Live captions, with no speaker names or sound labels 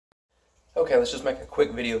Okay, let's just make a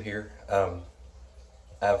quick video here.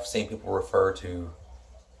 I've seen people refer to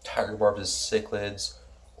tiger barbs as cichlids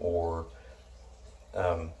or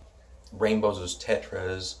rainbows as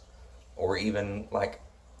tetras, or even like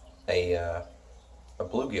a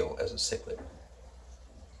bluegill as a cichlid.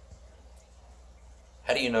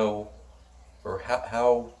 How do you know, or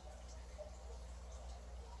how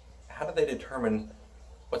do they determine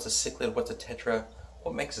what's a cichlid, what's a tetra,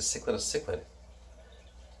 what makes a cichlid a cichlid?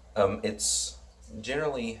 It's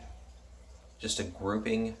generally just a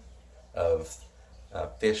grouping of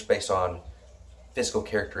fish based on physical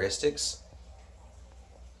characteristics.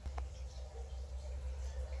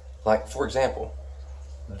 Like, for example,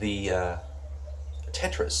 the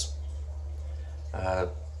tetras. The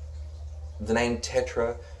name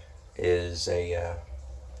tetra is a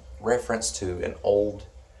reference to an old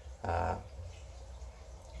part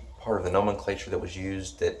of the nomenclature that was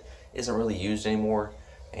used that isn't really used anymore.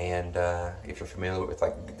 And if you're familiar with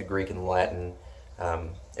like the Greek and Latin,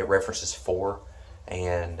 it references four.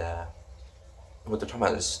 And what they're talking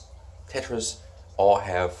about is tetras all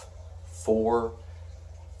have four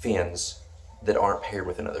fins that aren't paired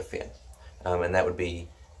with another fin. And that would be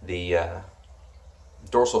the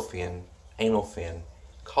dorsal fin, anal fin,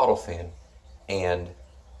 caudal fin, and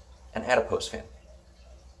an adipose fin.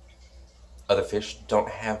 Most other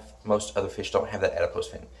fish don't have that adipose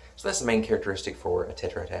fin. So that's the main characteristic for a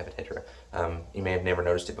tetra, to have a tetra. You may have never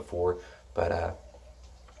noticed it before, but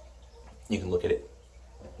you can look at it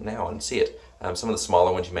now and see it. Some of the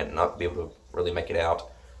smaller ones you might not be able to really make it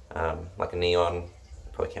out, like a neon,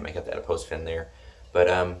 you probably can't make out the adipose fin there. But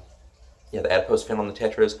yeah, the adipose fin on the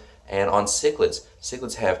tetras. And on cichlids,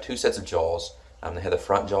 cichlids have two sets of jaws. They have the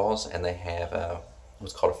front jaws, and they have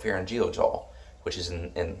what's called a pharyngeal jaw, which is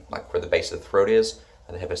in like where the base of the throat is.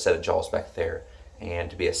 And they have a set of jaws back there.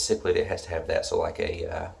 And to be a cichlid, it has to have that. So like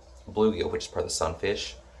a bluegill, which is part of the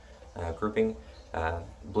sunfish grouping,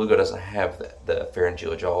 bluegill doesn't have the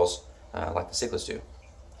pharyngeal jaws like the cichlids do.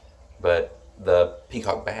 But the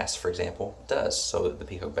peacock bass, for example, does. So the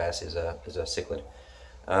peacock bass is a cichlid.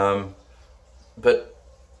 But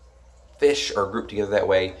fish are grouped together that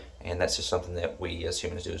way, and that's just something that we as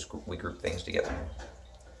humans do, is we group things together.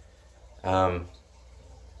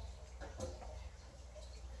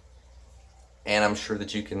 And I'm sure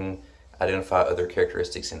that you can identify other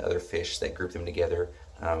characteristics in other fish that group them together,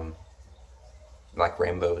 like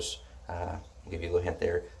rainbows. I'll give you a little hint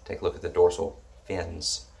there. Take a look at the dorsal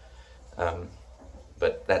fins.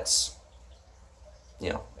 But that's,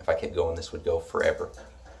 if I kept going, this would go forever.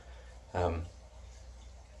 I'm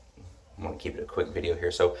going to keep it a quick video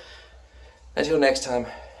here. So until next time,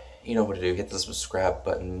 you know what to do. Hit the subscribe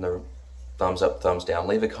button, the thumbs up, thumbs down.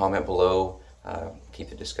 Leave a comment below.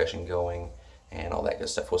 Keep the discussion going and all that good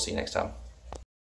stuff. We'll see you next time.